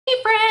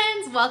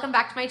friends, welcome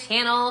back to my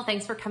channel.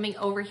 Thanks for coming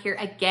over here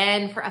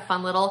again for a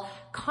fun little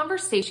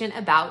conversation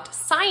about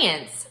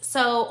science.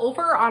 So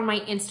over on my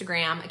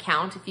Instagram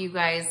account, if you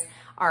guys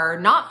are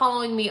not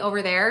following me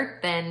over there,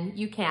 then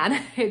you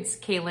can. It's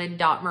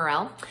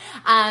kaylin.morel.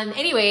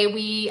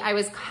 Anyway, I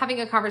was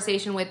having a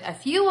conversation with a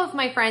few of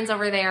my friends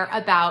over there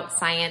about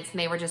science, and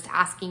they were just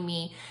asking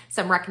me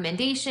some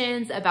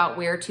recommendations about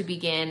where to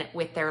begin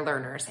with their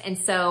learners. And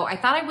so I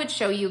thought I would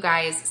show you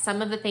guys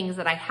some of the things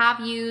that I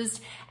have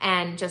used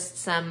and just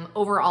some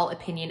overall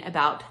opinion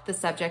about the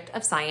subject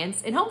of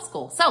science in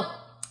homeschool. So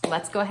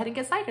let's go ahead and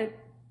get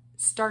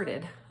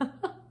started.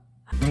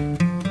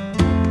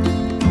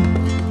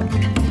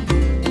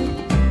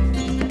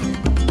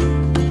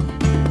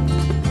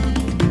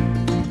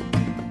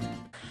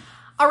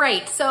 All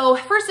right, so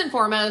first and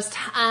foremost,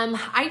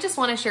 I just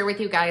want to share with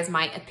you guys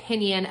my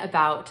opinion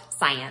about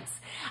science.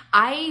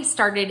 I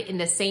started in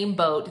the same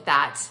boat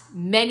that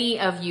many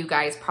of you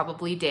guys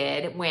probably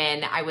did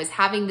when I was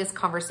having this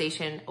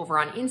conversation over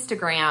on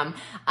Instagram.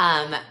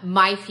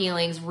 My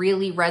feelings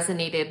really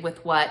resonated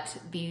with what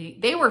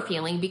they were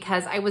feeling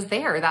because I was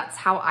there. That's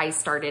how I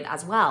started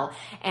as well.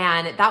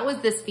 And that was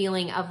this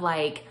feeling of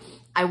like,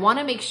 I want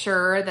to make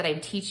sure that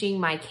I'm teaching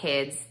my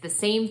kids the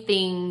same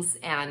things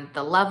and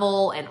the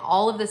level and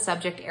all of the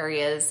subject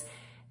areas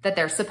that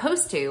they're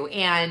supposed to.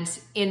 And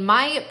in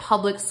my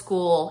public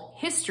school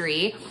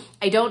history,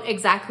 I don't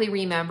exactly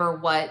remember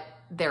what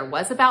there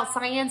was about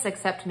science,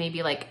 except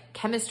maybe like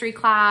chemistry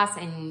class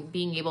and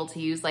being able to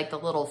use like the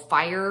little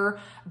fire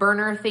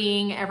burner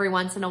thing every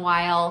once in a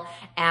while,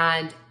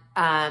 and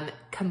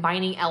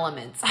combining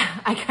elements.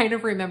 I kind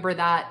of remember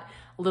that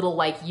little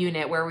like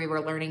unit where we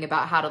were learning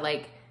about how to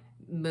like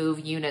move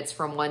units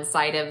from one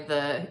side of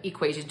the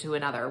equation to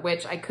another,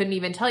 which I couldn't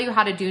even tell you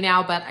how to do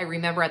now, but I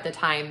remember at the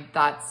time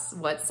that's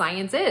what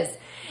science is.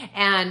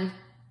 And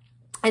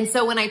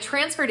so when I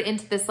transferred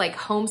into this like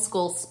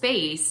homeschool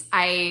space,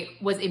 I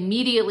was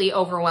immediately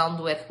overwhelmed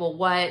with, well,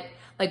 what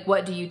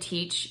do you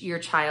teach your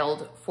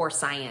child for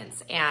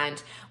science? And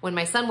when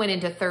my son went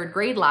into third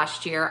grade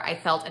last year, I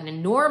felt an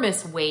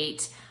enormous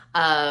weight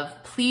of,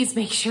 please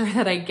make sure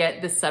that I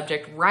get this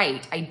subject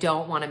right. I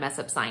don't want to mess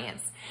up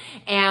science.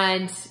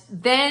 And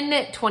then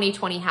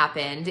 2020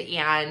 happened,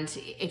 and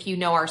if you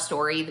know our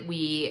story,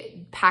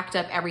 we packed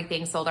up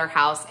everything, sold our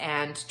house,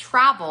 and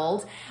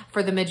traveled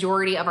for the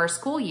majority of our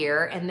school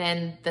year. And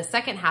then the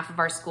second half of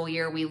our school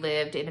year, we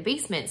lived in a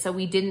basement. So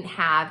we didn't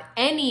have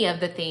any of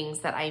the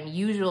things that I'm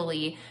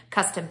usually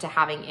accustomed to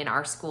having in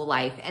our school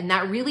life. And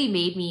that really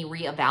made me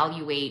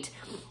reevaluate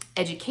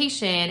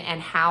education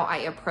and how I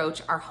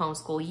approach our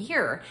homeschool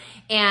year.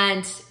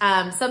 And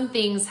some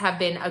things have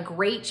been a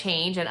great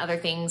change and other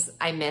things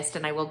I missed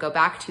and I will go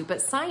back to,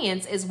 but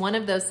science is one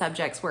of those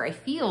subjects where I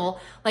feel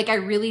like I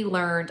really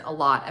learned a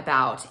lot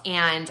about.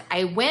 And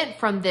I went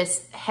from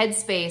this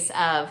headspace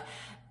of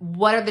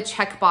what are the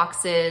check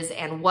boxes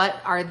and what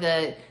are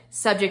the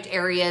subject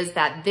areas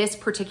that this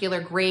particular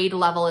grade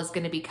level is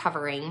going to be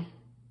covering,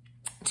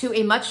 to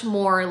a much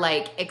more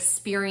like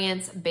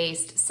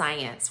experience-based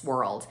science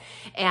world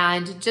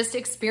and just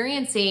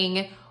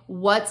experiencing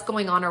what's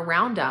going on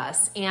around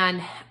us.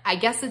 And I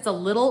guess it's a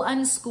little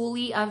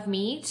unschooly of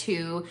me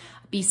to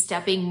be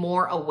stepping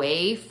more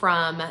away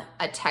from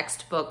a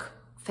textbook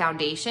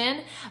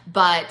foundation,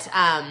 but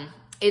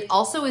it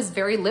also is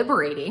very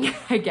liberating,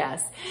 I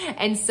guess.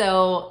 And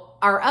so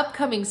our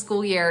upcoming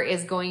school year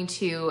is going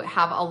to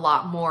have a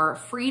lot more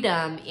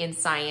freedom in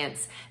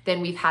science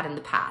than we've had in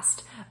the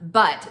past.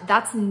 But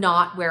that's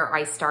not where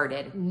I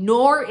started,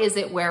 nor is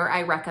it where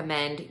I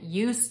recommend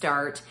you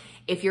start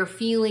if you're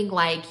feeling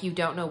like you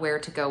don't know where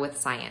to go with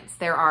science.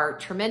 There are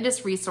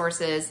tremendous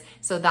resources,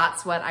 so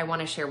that's what I want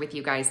to share with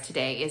you guys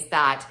today, is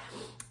that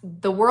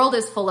the world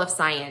is full of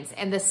science,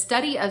 and the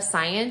study of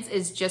science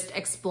is just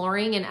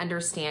exploring and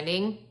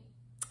understanding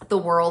the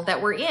world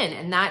that we're in.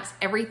 And that's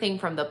everything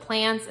from the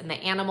plants and the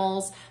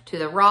animals to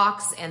the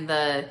rocks and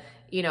the,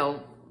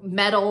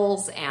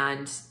 metals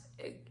and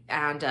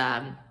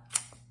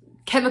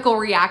chemical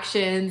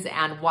reactions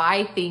and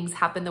why things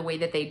happen the way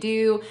that they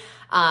do.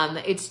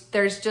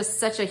 There's just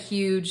such a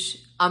huge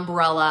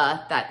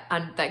umbrella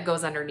that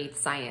goes underneath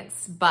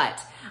science. But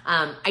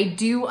I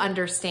do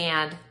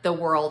understand the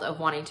world of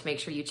wanting to make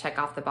sure you check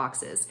off the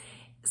boxes.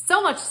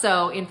 So much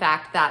so, in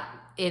fact, that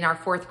in our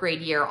fourth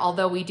grade year,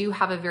 although we do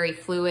have a very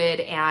fluid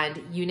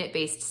and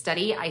unit-based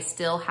study, I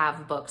still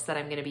have books that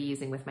I'm going to be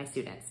using with my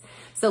students.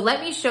 So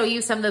let me show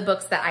you some of the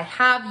books that I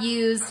have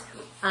used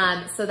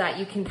so that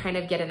you can kind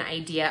of get an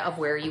idea of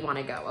where you want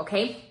to go,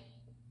 okay?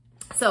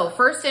 So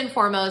first and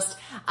foremost,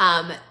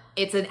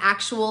 it's an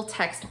actual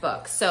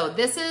textbook. So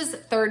this is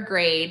third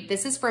grade.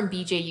 This is from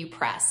BJU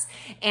Press.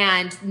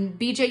 And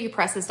BJU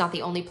Press is not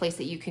the only place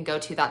that you can go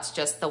to. That's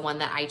just the one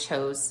that I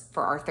chose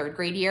for our third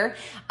grade year.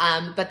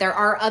 But there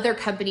are other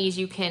companies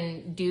you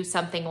can do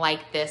something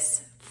like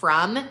this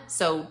from.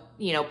 So,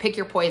 pick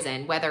your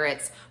poison, whether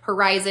it's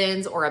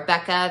Horizons or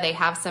Abeka. They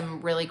have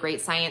some really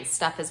great science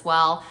stuff as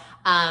well.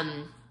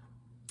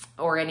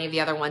 Or any of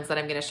the other ones that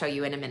I'm going to show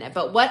you in a minute.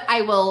 But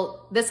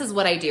this is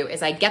what I do,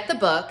 is I get the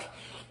book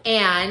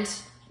and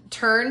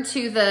turn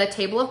to the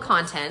table of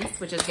contents,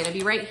 which is gonna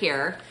be right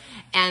here.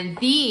 And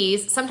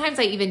these, sometimes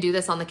I even do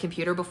this on the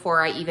computer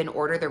before I even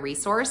order the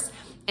resource.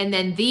 And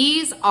then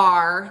these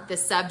are the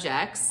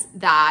subjects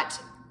that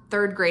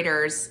third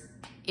graders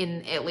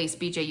in at least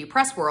BJU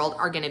Press world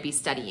are gonna be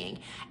studying.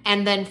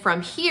 And then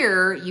from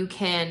here, you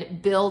can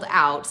build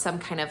out some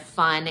kind of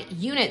fun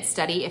unit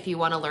study if you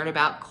wanna learn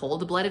about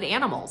cold-blooded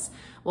animals.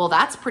 Well,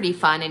 that's pretty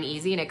fun and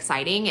easy and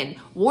exciting, and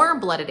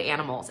warm-blooded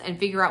animals, and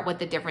figure out what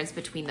the difference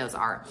between those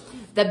are.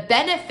 The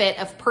benefit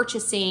of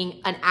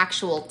purchasing an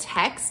actual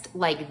text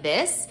like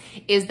this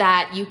is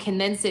that you can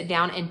then sit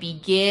down and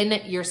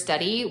begin your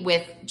study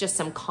with just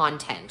some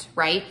content,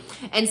 right?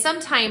 And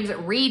sometimes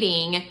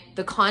reading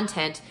the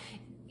content,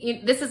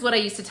 this is what I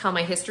used to tell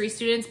my history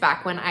students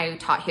back when I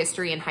taught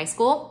history in high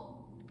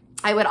school.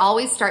 I would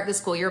always start the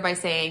school year by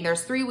saying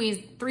there's three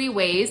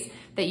ways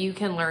that you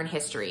can learn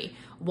history.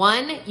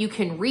 One, you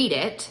can read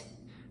it.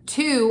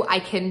 Two, I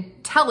can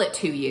tell it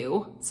to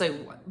you.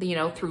 So,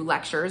 through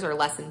lectures or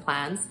lesson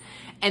plans.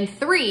 And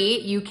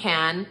three, you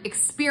can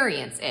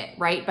experience it,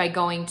 right? By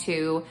going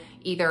to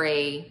either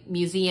a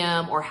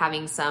museum or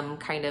having some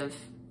kind of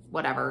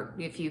whatever,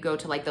 if you go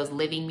to like those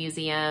living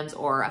museums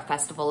or a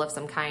festival of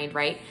some kind,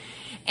 right?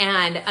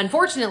 And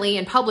unfortunately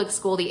in public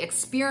school, the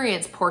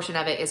experience portion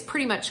of it is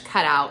pretty much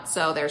cut out.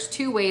 So there's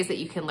two ways that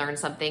you can learn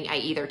something. I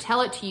either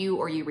tell it to you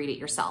or you read it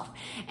yourself.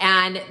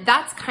 And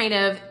that's kind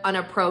of an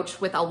approach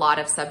with a lot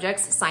of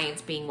subjects,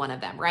 science being one of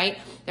them, right?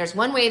 There's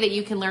one way that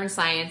you can learn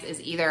science is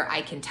either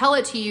I can tell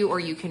it to you or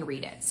you can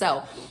read it.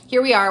 So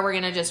here we are, we're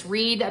gonna just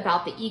read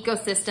about the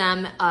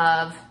ecosystem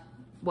of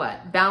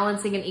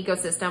balancing an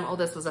ecosystem. Oh,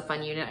 this was a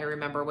fun unit. I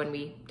remember when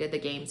we did the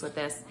games with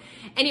this.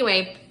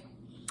 Anyway,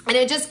 and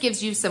it just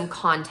gives you some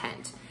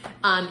content.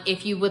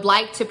 If you would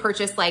like to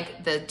purchase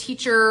like the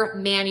teacher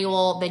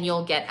manual, then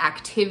you'll get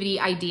activity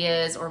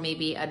ideas or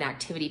maybe an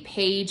activity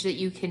page that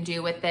you can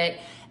do with it.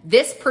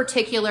 This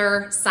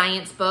particular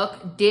science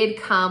book did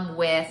come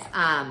with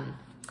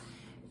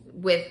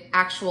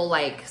actual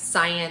like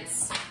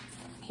science,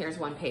 here's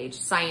one page,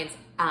 science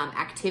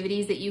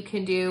activities that you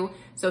can do.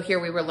 So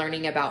here we were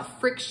learning about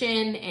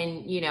friction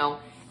and,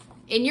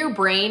 in your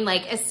brain,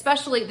 like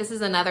especially, this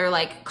is another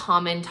like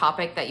common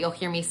topic that you'll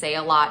hear me say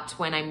a lot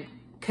when I'm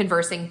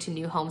conversing to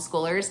new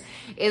homeschoolers,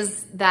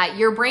 is that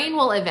your brain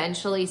will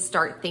eventually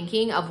start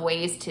thinking of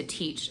ways to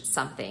teach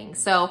something.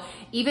 So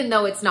even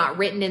though it's not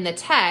written in the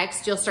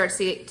text, you'll start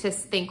to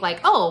think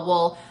like, oh,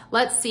 well,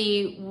 let's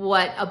see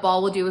what a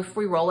ball will do if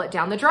we roll it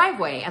down the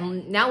driveway.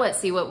 And now let's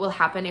see what will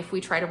happen if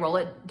we try to roll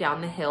it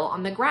down the hill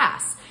on the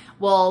grass.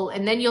 Well,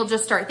 and then you'll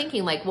just start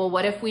thinking like, well,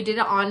 what if we did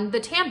it on the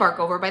tan bark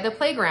over by the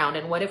playground?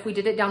 And what if we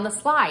did it down the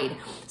slide?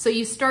 So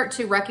you start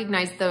to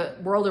recognize the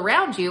world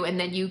around you, and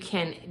then you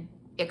can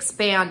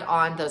expand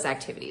on those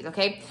activities,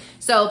 okay?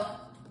 So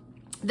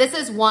this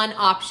is one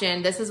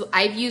option.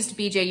 I've used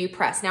BJU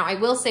Press. Now I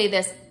will say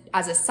this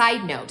as a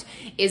side note,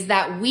 is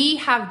that we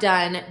have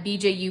done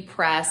BJU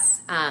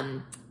Press,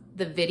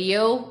 the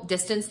video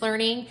distance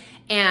learning,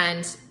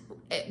 and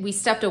we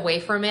stepped away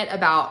from it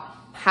about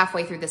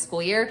halfway through the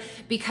school year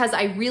because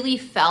I really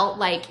felt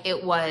like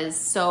it was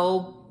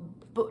so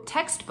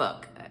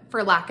textbook,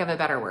 for lack of a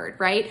better word,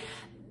 right?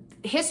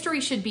 History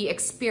should be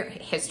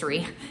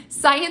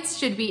science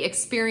should be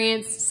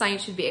experienced,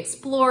 science should be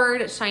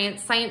explored,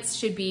 science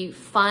should be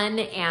fun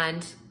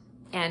and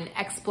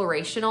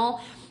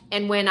explorational.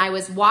 And when I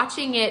was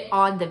watching it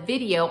on the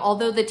video,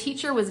 although the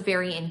teacher was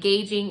very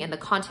engaging and the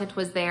content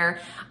was there,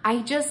 I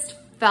just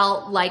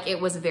felt like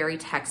it was very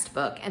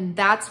textbook. And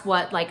that's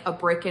what like a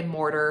brick and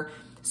mortar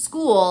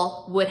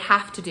school would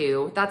have to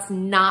do. That's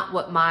not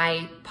what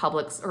my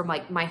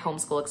my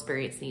homeschool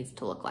experience needs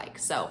to look like.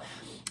 So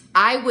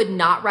I would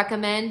not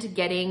recommend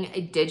getting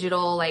a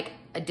digital, like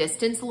a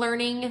distance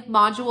learning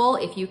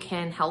module if you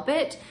can help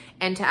it,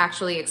 and to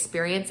actually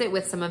experience it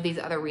with some of these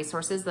other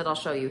resources that I'll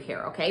show you here,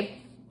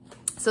 okay?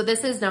 So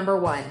this is number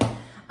one.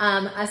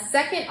 A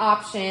second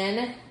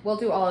option, we'll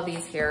do all of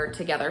these here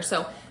together.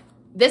 So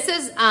this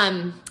is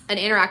an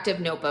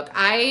interactive notebook.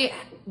 I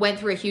went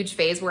through a huge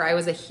phase where I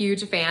was a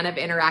huge fan of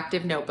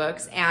interactive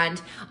notebooks.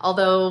 And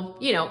although,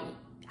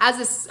 as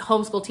a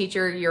homeschool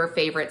teacher, your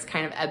favorites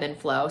kind of ebb and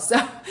flow.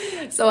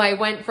 So I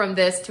went from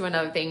this to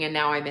another thing, and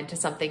now I'm into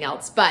something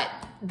else. But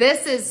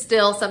this is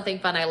still something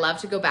fun I love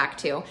to go back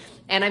to.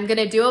 And I'm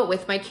gonna do it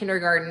with my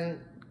kindergarten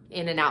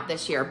in and out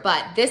this year.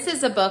 But this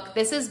is a book,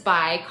 this is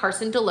by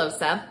Carson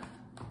DeLosa.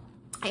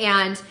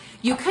 And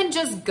you can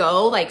just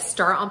go like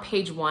start on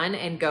page 1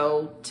 and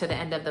go to the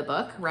end of the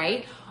book,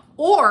 right?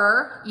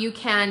 Or you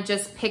can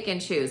just pick and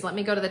choose. Let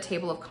me go to the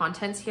table of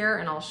contents here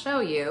and I'll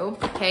show you,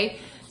 okay?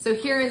 So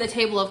here in the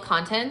table of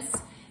contents,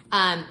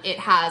 it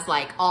has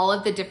like all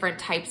of the different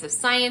types of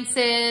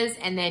sciences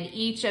and then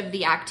each of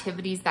the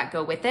activities that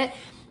go with it.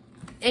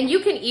 And you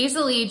can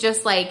easily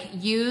just like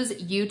use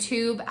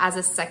YouTube as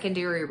a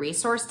secondary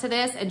resource to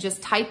this and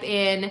just type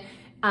in,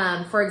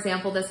 for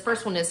example, this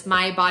first one is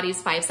My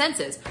Body's 5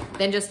 Senses.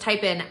 Then just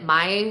type in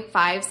My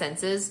 5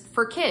 Senses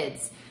for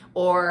Kids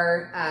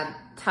or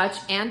Touch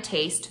and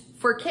Taste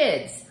for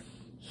Kids.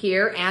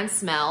 hear, and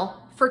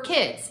smell for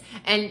kids.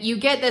 And you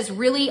get this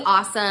really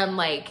awesome,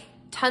 like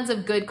tons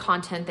of good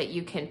content that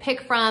you can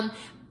pick from.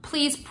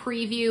 Please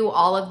preview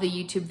all of the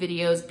YouTube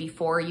videos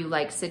before you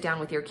like sit down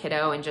with your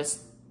kiddo and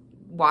just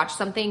watch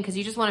something, because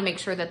you just want to make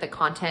sure that the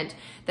content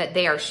that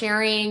they are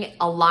sharing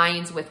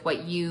aligns with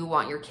what you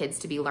want your kids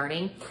to be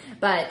learning.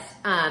 But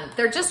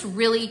they're just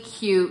really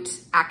cute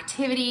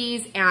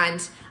activities.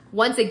 And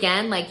once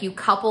again, like you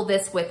couple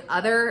this with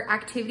other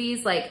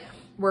activities, like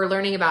we're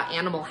learning about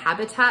animal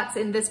habitats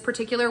in this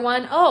particular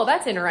one. Oh,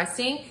 that's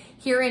interesting.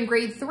 Here in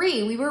grade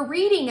 3, we were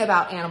reading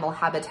about animal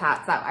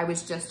habitats that I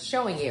was just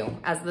showing you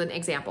as an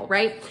example,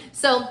 right?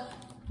 So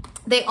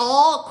they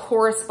all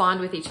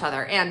correspond with each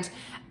other. And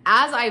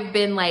as I've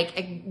been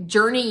like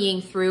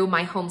journeying through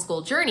my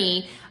homeschool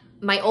journey,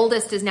 my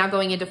oldest is now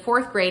going into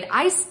 4th grade.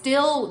 I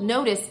still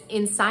notice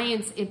in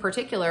science in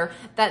particular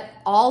that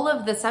all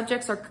of the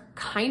subjects are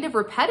kind of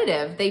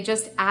repetitive. They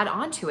just add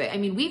on to it. I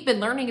mean, we've been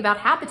learning about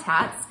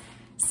habitats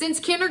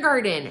since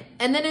kindergarten,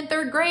 and then in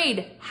 3rd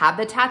grade,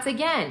 habitats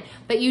again,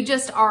 but you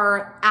just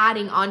are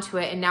adding onto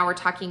it. And now we're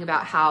talking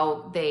about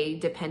how they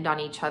depend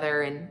on each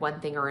other in one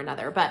thing or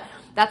another. But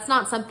that's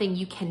not something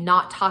you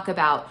cannot talk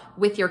about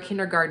with your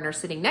kindergartner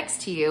sitting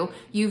next to you.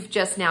 You've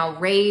just now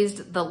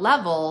raised the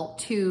level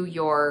to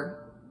your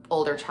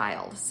older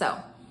child. So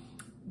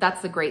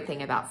that's the great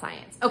thing about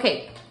science.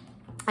 Okay,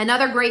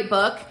 another great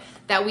book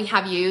that we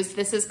have used,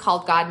 this is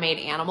called God Made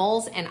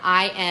Animals, and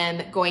I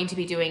am going to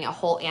be doing a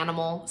whole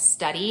animal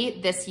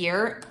study this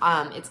year.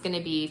 It's going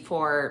to be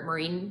for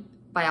marine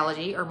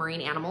biology or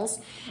marine animals.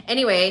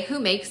 Anyway, who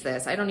makes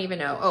this? I don't even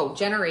know. Oh,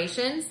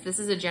 Generations. This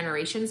is a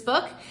Generations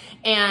book,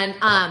 and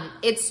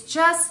it's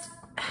just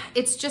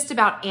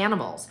about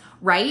animals,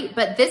 right?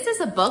 But this is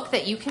a book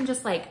that you can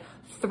just like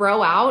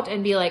throw out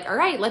and be like, all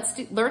right, let's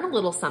learn a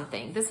little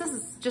something. This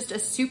is just a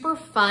super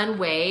fun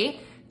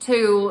way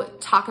to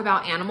talk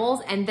about animals,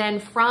 and then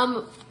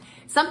from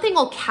something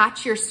will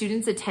catch your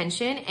student's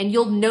attention and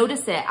you'll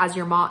notice it as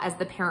your mom, as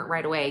the parent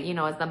right away, you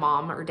know, as the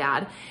mom or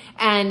dad,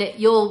 and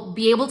you'll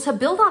be able to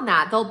build on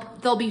that.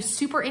 They'll be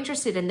super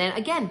interested. And then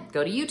again,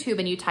 go to YouTube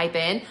and you type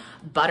in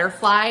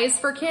butterflies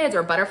for kids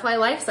or butterfly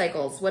life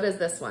cycles. What is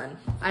this one?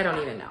 I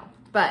don't even know,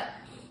 but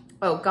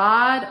oh,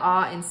 God,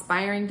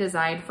 awe-inspiring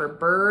design for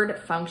bird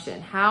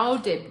function.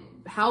 How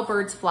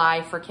birds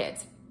fly for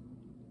kids,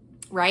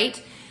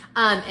 right?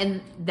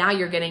 And now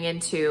you're getting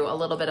into a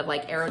little bit of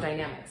like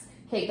aerodynamics.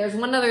 Okay, there's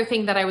one other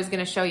thing that I was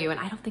gonna show you, and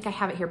I don't think I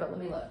have it here, but let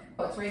me look.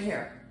 Oh, it's right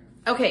here.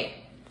 Okay,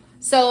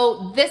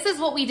 so this is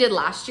what we did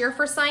last year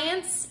for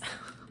science.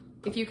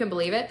 If you can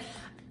believe it,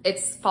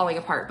 it's falling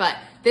apart, but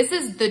this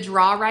is the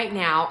draw right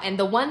now. And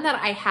the one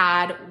that I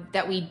had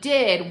that we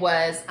did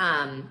was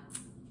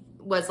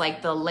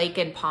like the lake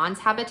and ponds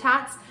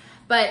habitats,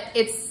 but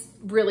it's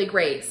really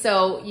great.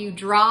 So you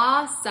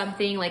draw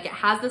something, like it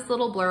has this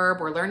little blurb.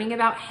 We're learning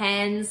about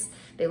hens.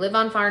 They live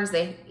on farms,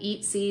 they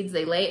eat seeds,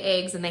 they lay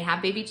eggs, and they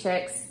have baby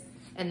chicks.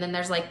 And then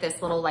there's like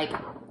this little like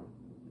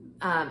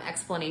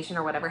explanation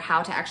or whatever,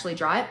 how to actually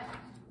draw it.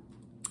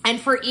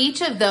 And for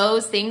each of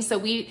those things, so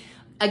we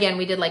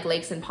did like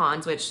lakes and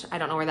ponds, which I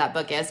don't know where that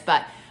book is,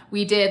 but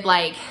we did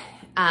like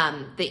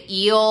the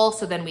eel.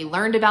 So then we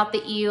learned about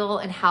the eel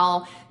and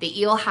how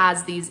the eel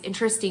has these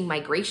interesting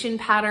migration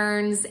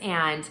patterns,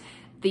 and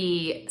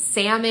the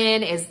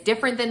salmon is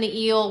different than the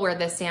eel, where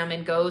the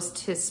salmon goes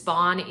to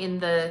spawn in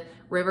the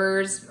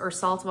rivers or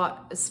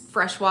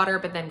fresh water,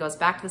 but then goes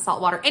back to the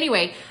salt water.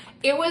 Anyway,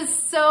 it was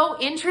so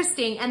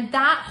interesting. And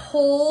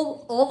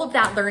all of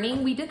that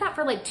learning, we did that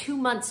for like 2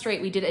 months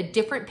straight. We did a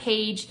different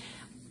page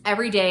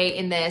every day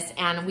in this,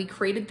 and we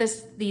created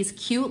these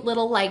cute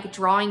little like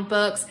drawing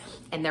books,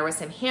 and there was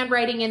some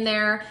handwriting in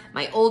there.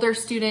 My older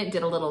student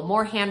did a little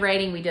more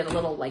handwriting. We did a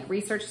little like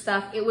research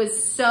stuff. It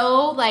was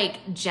so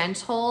like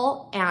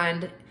gentle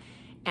and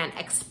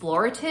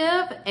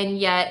explorative, and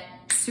yet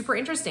super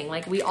interesting.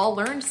 Like we all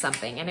learned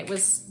something, and it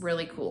was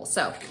really cool.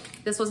 So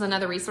this was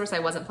another resource I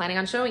wasn't planning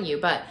on showing you,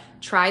 but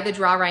try the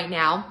Draw Right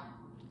Now.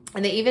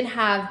 And they even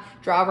have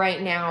Draw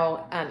Right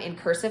Now in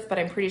cursive, but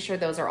I'm pretty sure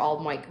those are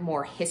all like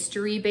more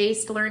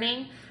history-based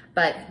learning.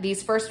 But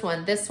this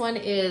one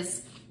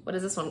is, what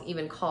is this one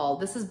even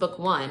called? This is book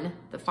 1,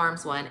 the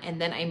farms one.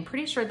 And then I'm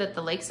pretty sure that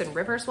the lakes and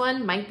rivers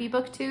one might be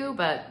book 2,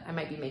 but I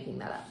might be making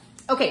that up.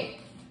 Okay,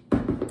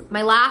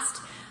 my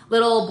last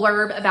little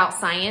blurb about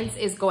science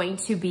is going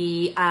to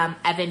be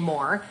Evan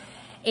Moore.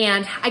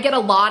 And I get a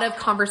lot of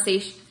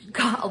conversations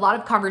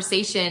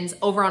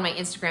over on my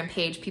Instagram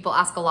page. People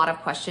ask a lot of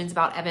questions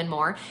about Evan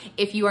Moore.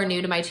 If you are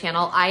new to my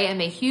channel, I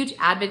am a huge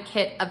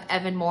advocate of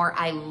Evan Moore.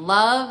 I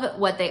love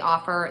what they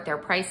offer. Their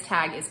price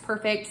tag is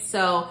perfect.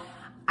 So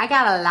I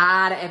got a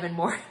lot of Evan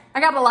Moore.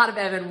 I got a lot of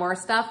Evan Moore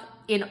stuff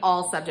in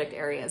all subject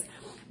areas.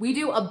 We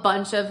do a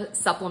bunch of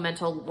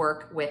supplemental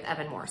work with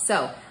Evan Moore.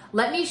 So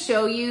let me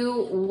show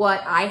you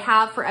what I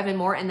have for Evan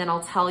Moore, and then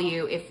I'll tell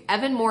you if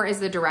Evan Moore is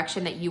the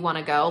direction that you want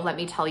to go. Let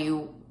me tell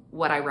you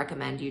what I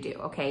recommend you do,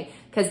 okay?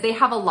 Because they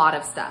have a lot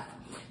of stuff.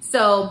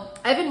 So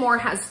Evan Moore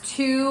has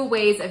 2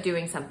 ways of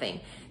doing something.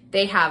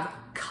 They have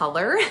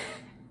color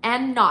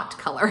and not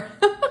color.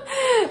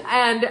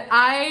 And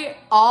I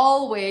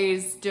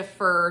always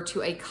defer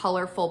to a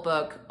colorful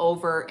book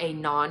over a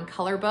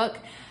non-color book.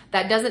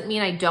 That doesn't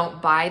mean I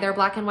don't buy their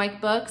black and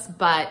white books,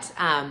 but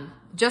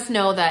just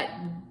know that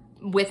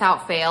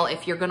without fail,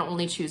 if you're gonna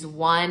only choose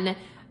one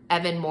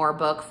Evan Moore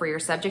book for your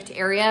subject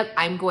area,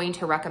 I'm going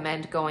to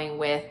recommend going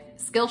with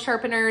Skill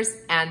Sharpeners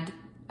and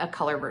a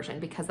color version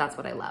because that's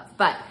what I love.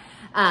 But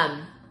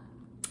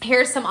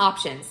here's some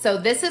options. So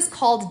this is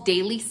called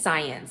Daily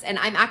Science, and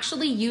I'm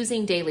actually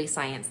using Daily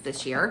Science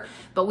this year,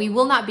 but we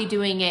will not be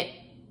doing it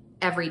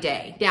every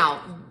day.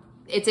 Now,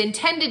 it's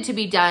intended to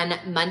be done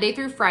Monday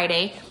through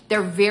Friday.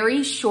 They're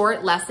very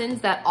short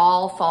lessons that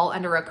all fall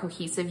under a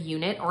cohesive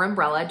unit or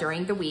umbrella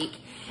during the week.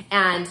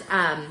 And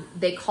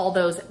they call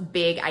those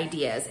big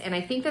ideas. And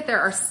I think that there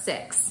are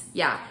 6.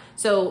 Yeah.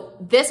 So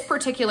this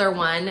particular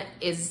one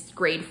is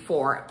grade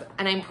 4.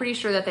 And I'm pretty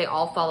sure that they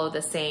all follow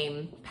the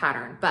same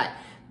pattern. But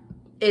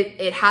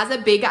it has a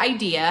big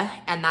idea,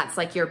 and that's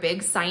like your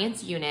big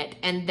science unit.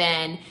 And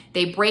then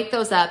they break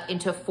those up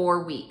into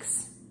 4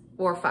 weeks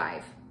or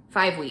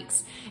 5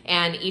 weeks.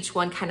 And each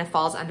one kind of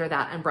falls under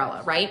that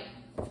umbrella, right?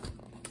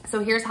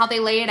 So here's how they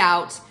lay it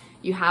out.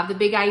 You have the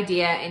big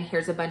idea, and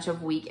here's a bunch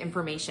of weak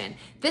information.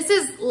 This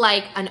is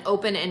like an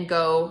open and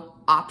go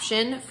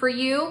option for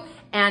you,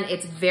 and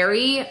it's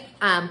very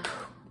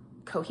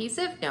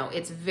cohesive. No,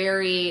 it's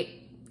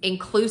very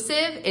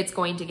inclusive. It's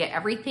going to get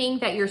everything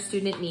that your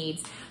student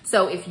needs.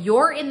 So if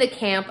you're in the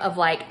camp of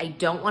like, I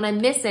don't want to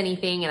miss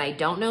anything and I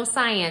don't know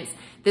science,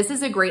 this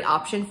is a great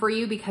option for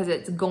you because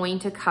it's going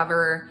to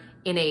cover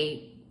in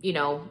a,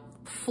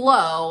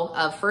 flow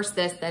of first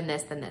this, then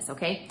this, then this,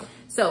 okay?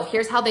 So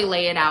here's how they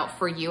lay it out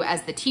for you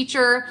as the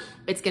teacher.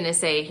 It's gonna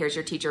say, here's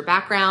your teacher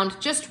background,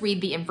 just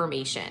read the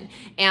information.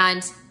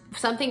 And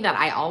something that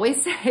I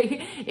always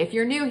say, if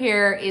you're new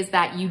here, is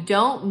that you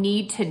don't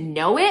need to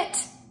know it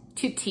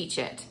to teach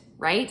it,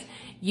 right?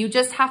 You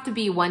just have to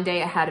be one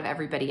day ahead of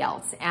everybody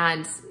else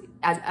and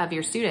of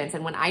your students.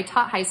 And when I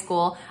taught high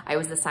school, I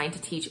was assigned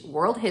to teach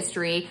world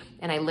history,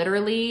 and I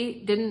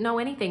literally didn't know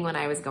anything when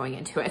I was going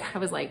into it. I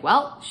was like,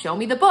 well, show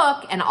me the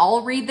book and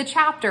I'll read the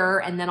chapter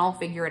and then I'll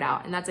figure it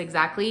out. And that's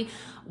exactly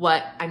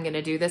what I'm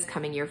gonna do this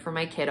coming year for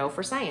my kiddo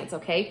for science,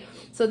 okay?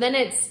 So then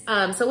it's,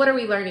 so what are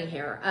we learning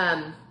here?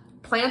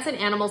 Plants and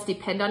animals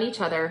depend on each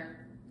other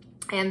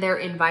and their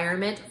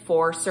environment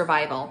for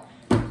survival.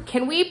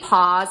 Can we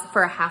pause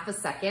for a half a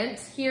second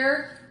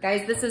here?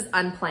 Guys, this is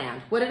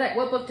unplanned. What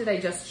book did I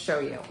just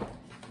show you?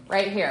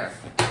 Right here.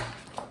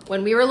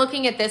 When we were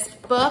looking at this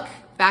book,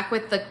 back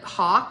with the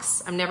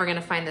hawks, I'm never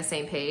gonna find the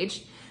same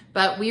page,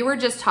 but we were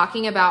just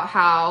talking about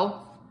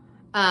how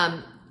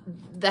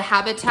the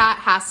habitat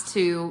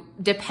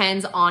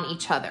depends on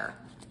each other.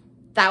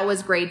 That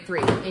was grade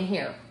 3 in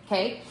here,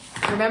 okay?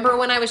 Remember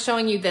when I was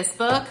showing you this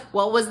book?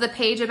 What was the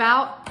page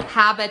about?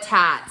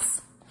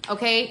 Habitats,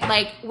 okay?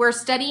 Like, we're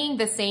studying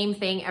the same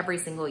thing every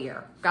single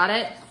year, got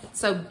it?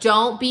 So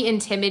don't be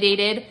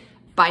intimidated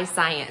by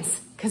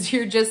science because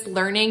you're just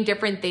learning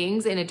different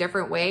things in a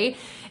different way,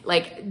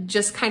 like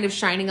just kind of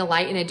shining a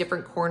light in a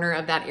different corner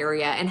of that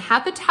area. And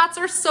habitats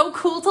are so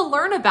cool to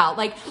learn about.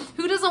 Like,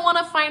 who doesn't want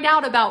to find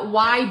out about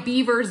why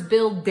beavers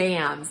build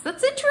dams?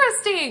 That's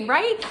interesting,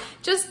 right?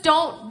 Just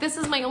don't, this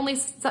is my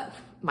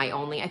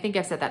only, I think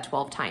I've said that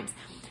 12 times.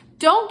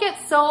 Don't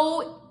get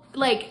so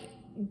like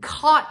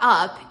caught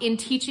up in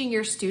teaching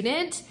your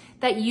student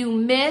that you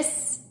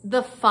miss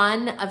the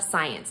fun of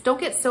science. Don't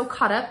get so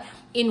caught up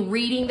in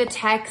reading the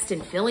text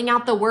and filling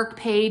out the work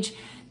page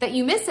that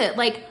you miss it.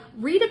 Like,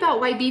 read about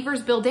why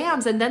beavers build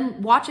dams and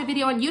then watch a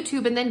video on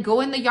YouTube and then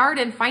go in the yard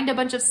and find a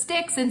bunch of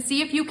sticks and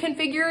see if you can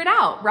figure it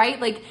out, right?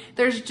 Like,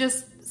 there's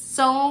just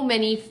so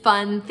many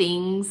fun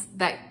things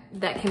that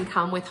can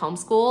come with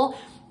homeschool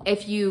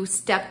if you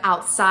step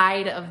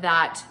outside of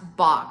that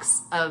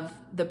box of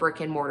the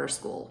brick and mortar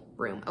school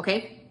room,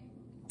 okay?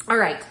 All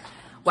right.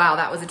 Wow,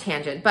 that was a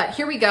tangent, but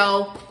here we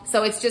go.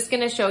 So it's just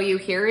gonna show you,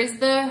 here is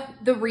the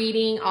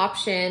reading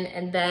option,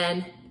 and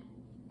then,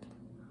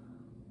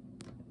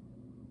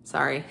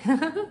 sorry.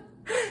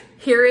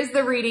 Here is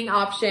the reading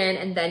option,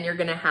 and then you're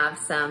gonna have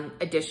some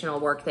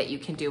additional work that you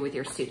can do with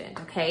your student,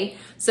 okay?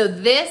 So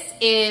this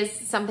is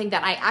something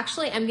that I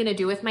actually am gonna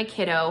do with my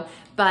kiddo,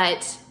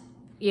 but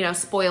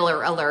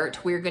spoiler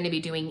alert, we're gonna be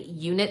doing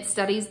unit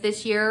studies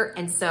this year,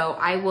 and so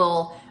I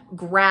will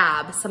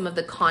grab some of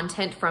the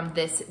content from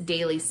this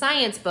daily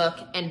science book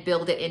and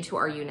build it into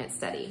our unit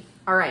study.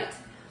 All right,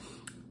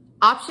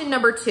 option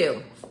number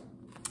 2.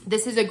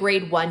 This is a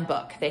grade 1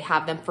 book. They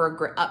have them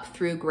for up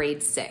through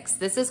grade 6.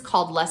 This is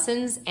called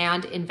Lessons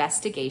and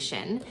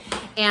Investigation.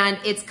 And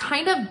it's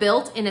kind of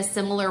built in a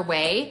similar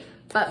way,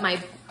 but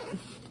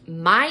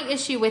my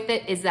issue with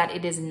it is that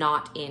it is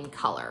not in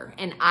color.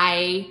 And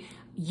I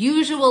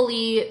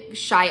usually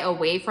shy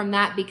away from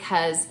that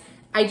because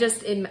I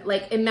just,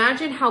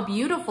 imagine how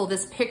beautiful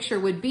this picture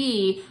would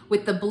be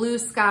with the blue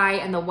sky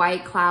and the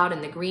white cloud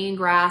and the green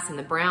grass and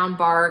the brown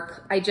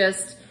bark. I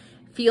just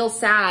feel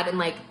sad. And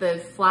like the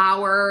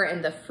flower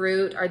and the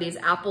fruit are these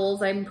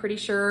apples, I'm pretty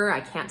sure.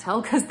 I can't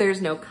tell because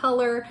there's no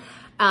color.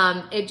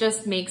 it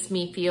just makes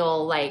me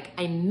feel like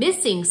I'm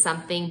missing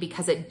something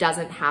because it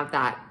doesn't have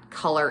that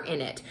color in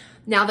it.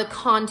 Now the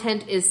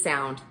content is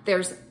sound.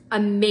 There's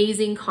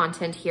amazing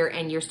content here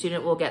and your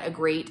student will get a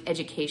great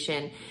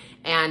education,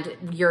 and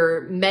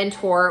your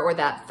mentor or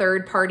that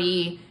third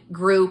party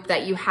group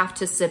that you have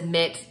to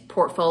submit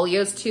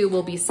portfolios to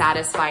will be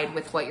satisfied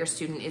with what your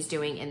student is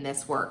doing in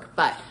this work.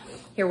 But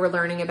here we're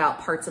learning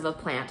about parts of a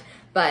plant,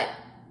 but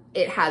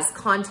it has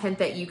content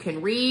that you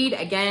can read.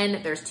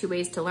 Again, there's two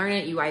ways to learn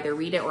it. You either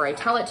read it or I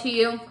tell it to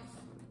you,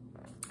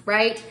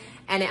 right?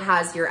 And it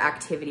has your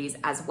activities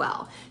as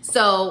well.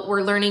 So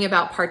we're learning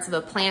about parts of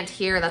a plant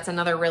here. That's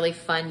another really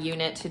fun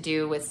unit to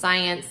do with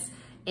science.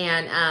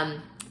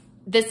 And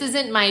this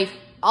isn't my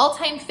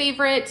all-time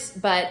favorite,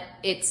 but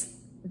it's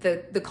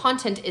the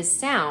content is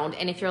sound.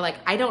 And if you're like,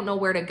 I don't know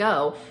where to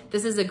go,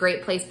 this is a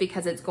great place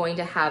because it's going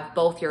to have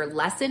both your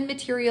lesson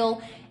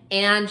material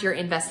and your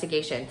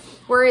investigation.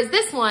 Whereas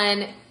this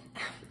one,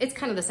 it's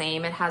kind of the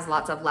same. It has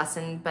lots of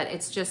lesson, but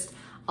it's just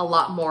a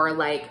lot more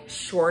like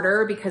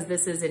shorter because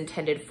this is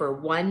intended for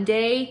one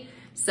day.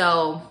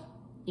 So,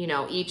 you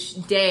know,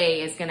 each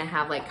day is gonna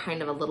have like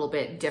kind of a little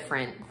bit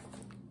different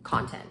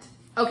content.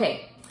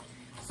 Okay,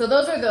 so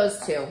those are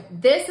those two.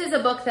 This is a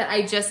book that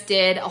I just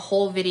did a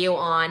whole video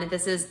on.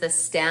 This is the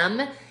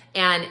STEM,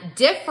 and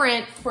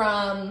different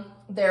from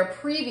their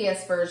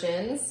previous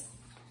versions.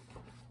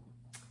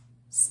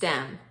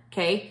 STEM,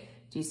 okay?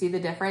 Do you see the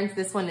difference?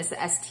 This one is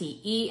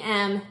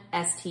S-T-E-M,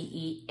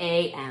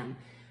 S-T-E-A-M.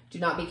 Do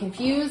not be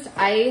confused.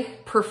 I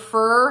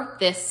prefer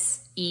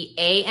this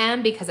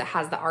E-A-M because it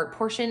has the art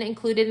portion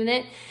included in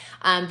it.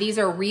 These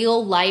are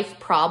real life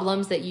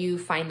problems that you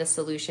find the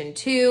solution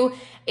to.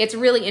 It's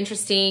really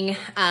interesting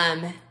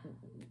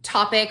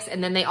topics,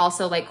 and then they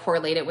also like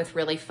correlate it with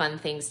really fun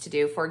things to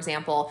do. For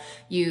example,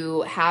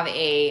 you have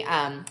a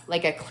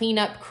like a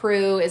cleanup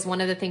crew is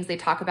one of the things they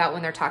talk about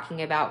when they're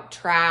talking about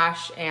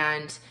trash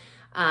and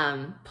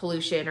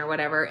pollution or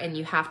whatever, and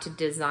you have to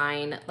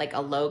design like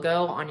a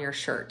logo on your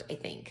shirt, I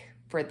think,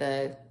 for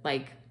the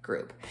like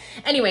group.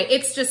 Anyway,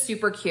 it's just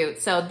super cute.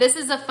 So this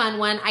is a fun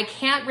one. I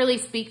can't really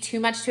speak too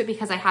much to it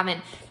because I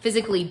haven't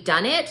physically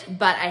done it,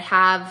 but I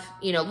have,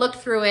 you know, looked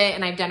through it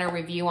and I've done a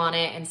review on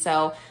it. And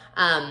so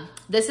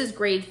this is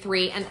grade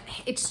 3, and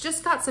it's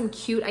just got some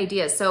cute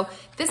ideas. So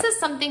this is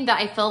something that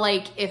I feel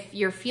like if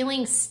you're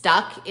feeling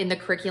stuck in the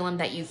curriculum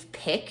that you've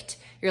picked,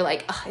 you're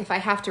like, if I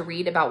have to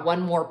read about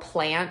one more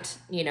plant,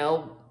 you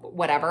know,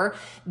 whatever,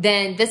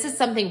 then this is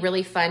something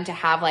really fun to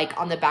have like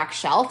on the back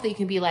shelf that you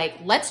can be like,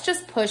 let's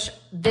just push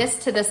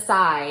this to the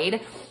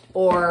side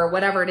or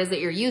whatever it is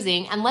that you're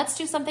using, and let's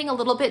do something a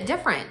little bit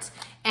different.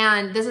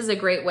 And this is a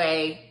great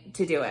way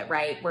to do it,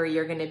 right? Where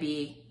you're gonna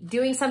be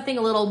doing something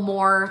a little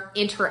more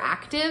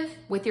interactive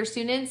with your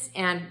students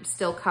and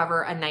still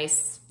cover a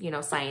nice, you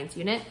know, science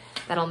unit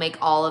that'll make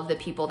all of the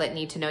people that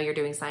need to know you're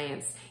doing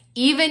science,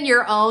 even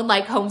your own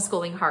like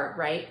homeschooling heart,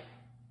 right?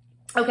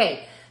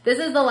 Okay, this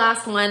is the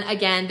last one.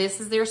 Again, this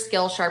is their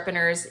skill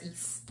sharpeners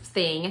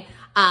thing.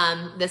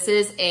 This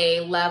is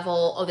a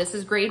level, this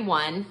is grade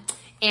 1.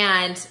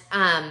 And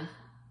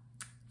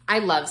I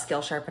love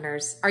skill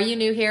sharpeners. Are you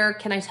new here?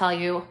 Can I tell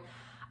you?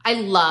 I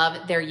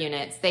love their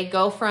units. They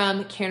go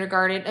from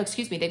kindergarten,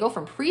 they go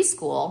from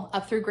preschool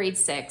up through grade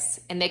 6,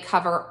 and they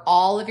cover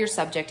all of your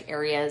subject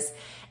areas.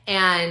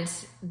 And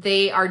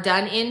they are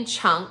done in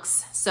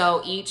chunks.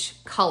 So each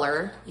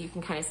color, you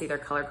can kind of see they're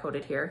color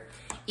coded here.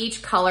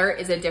 Each color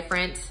is a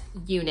different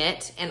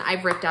unit, and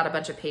I've ripped out a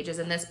bunch of pages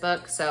in this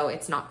book, so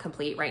it's not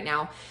complete right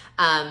now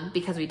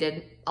because we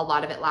did a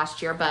lot of it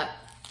last year. But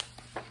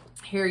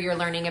here you're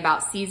learning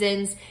about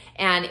seasons,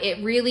 and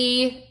it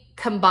really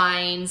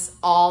combines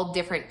all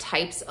different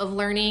types of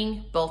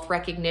learning, both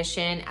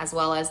recognition as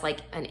well as like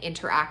an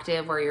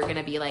interactive where you're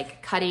gonna be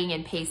like cutting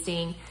and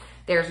pasting.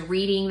 There's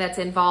reading that's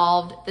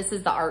involved. This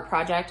is the art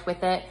project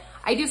with it.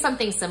 I do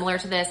something similar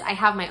to this. I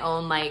have my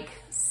own like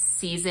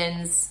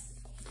seasons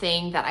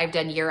thing that I've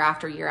done year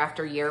after year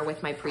after year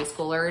with my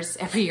preschoolers.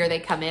 Every year they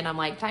come in, I'm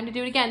like, time to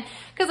do it again,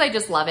 because I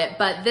just love it.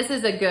 But this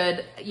is a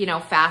good, you know,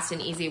 fast and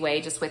easy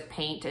way, just with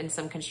paint and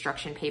some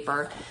construction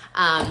paper.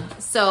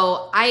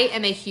 So I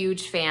am a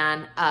huge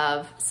fan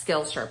of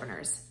skill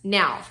sharpeners.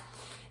 Now,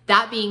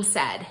 that being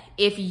said,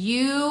 if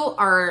you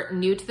are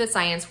new to the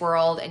science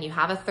world and you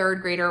have a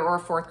 3rd grader or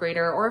a 4th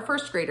grader or a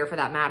 1st grader for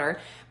that matter,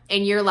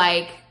 and you're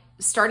like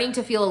starting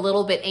to feel a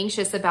little bit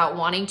anxious about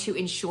wanting to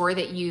ensure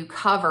that you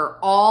cover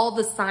all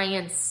the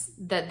science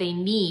that they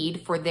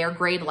need for their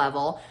grade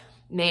level,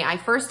 may I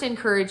first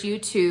encourage you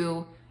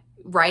to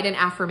write an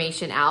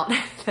affirmation out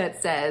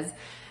that says,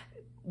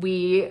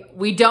 we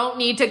don't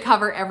need to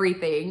cover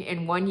everything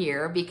in one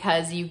year,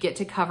 because you get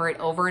to cover it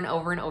over and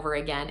over and over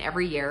again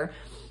every year.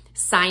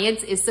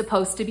 Science is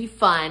supposed to be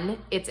fun,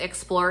 it's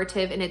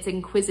explorative, and it's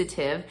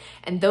inquisitive.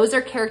 And those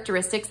are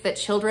characteristics that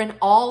children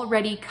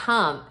already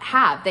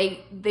have.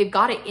 They've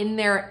got it in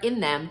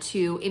them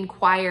to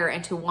inquire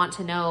and to want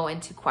to know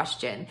and to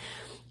question.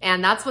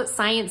 And that's what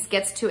science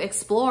gets to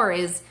explore,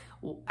 is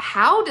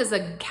how does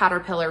a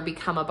caterpillar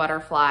become a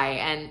butterfly?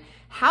 And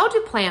how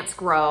do plants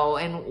grow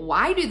and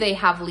why do they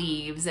have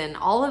leaves and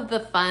all of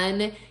the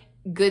fun,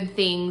 good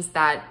things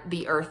that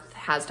the earth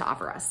has to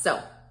offer us. So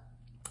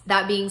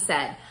that being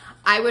said,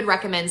 I would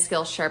recommend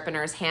skill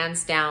sharpeners,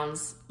 hands down,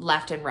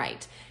 left and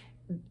right.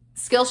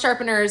 Skill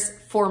sharpeners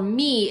for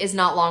me is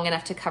not long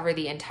enough to cover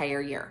the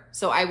entire year.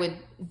 So I would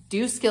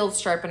do skill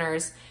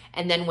sharpeners,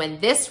 and then when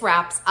this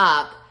wraps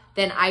up,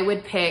 then I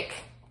would pick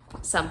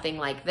something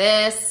like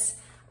this,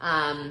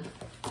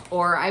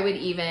 or I would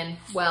even,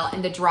 well,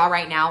 in the draw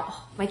right now,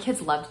 oh, my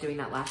kids loved doing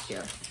that last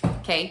year,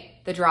 okay?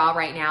 The draw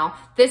right now,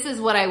 this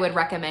is what I would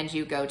recommend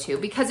you go to,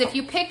 because if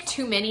you pick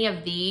too many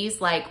of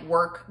these, like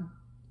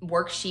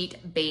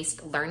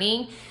worksheet-based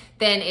learning,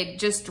 then it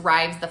just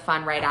drives the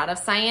fun right out of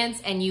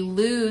science and you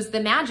lose the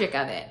magic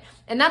of it.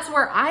 And that's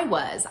where I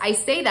was. I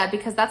say that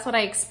because that's what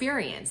I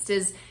experienced,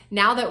 is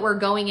now that we're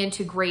going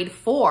into grade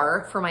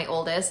 4 for my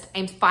oldest,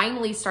 I'm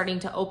finally starting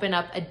to open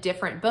up a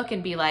different book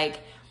and be like,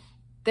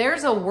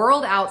 there's a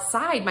world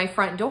outside my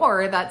front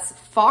door that's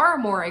far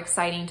more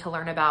exciting to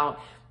learn about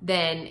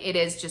than it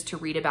is just to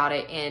read about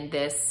it in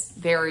this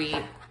very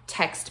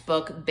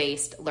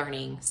textbook-based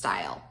learning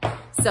style.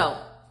 So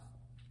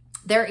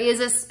there is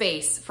a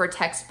space for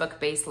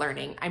textbook-based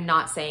learning. I'm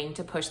not saying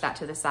to push that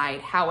to the side.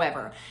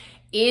 However,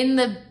 in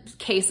the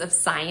case of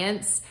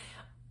science,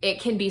 it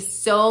can be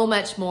so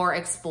much more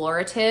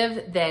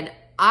explorative than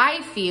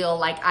I feel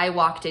like I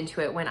walked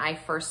into it when I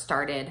first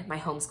started my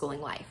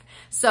homeschooling life.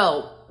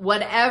 So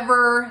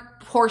whatever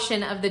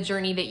portion of the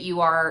journey that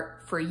you are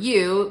for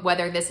you,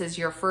 whether this is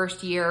your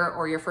first year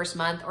or your first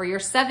month or your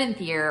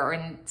 7th year or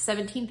in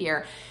 17th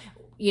year,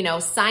 you know,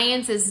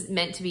 science is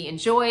meant to be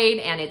enjoyed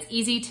and it's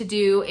easy to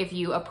do if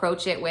you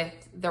approach it with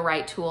the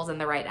right tools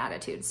and the right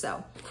attitude.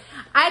 So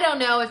I don't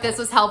know if this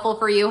was helpful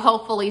for you.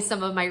 Hopefully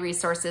some of my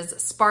resources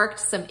sparked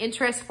some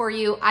interest for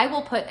you. I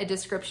will put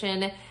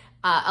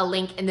a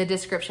link in the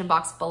description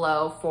box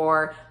below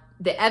for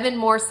the Evan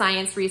Moore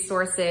science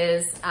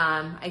resources.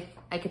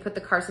 I could put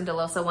the Carson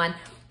DeLosa one.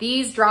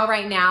 These draw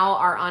right now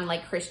are on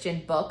like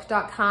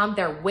christianbook.com.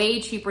 They're way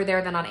cheaper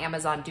there than on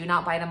Amazon. Do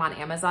not buy them on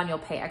Amazon. You'll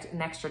pay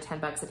an extra 10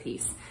 bucks a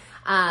piece.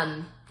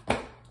 And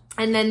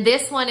then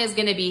this one is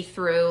gonna be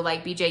through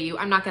like BJU.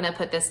 I'm not gonna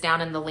put this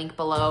down in the link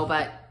below,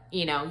 but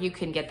you know, you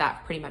can get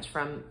that pretty much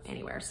from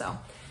anywhere, so.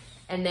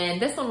 And then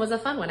this one was a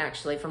fun one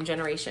actually from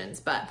Generations,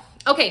 but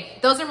okay,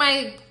 those are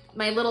my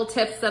little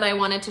tips that I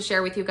wanted to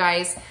share with you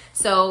guys.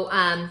 So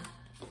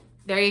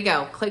there you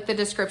go. Click the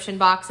description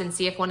box and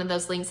see if one of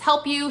those links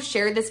help you.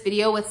 Share this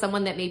video with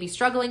someone that may be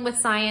struggling with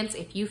science.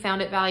 If you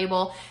found it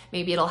valuable,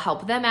 maybe it'll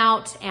help them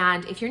out.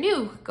 And if you're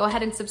new, go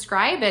ahead and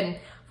subscribe and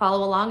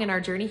follow along in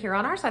our journey here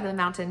on our side of the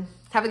mountain.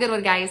 Have a good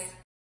one, guys.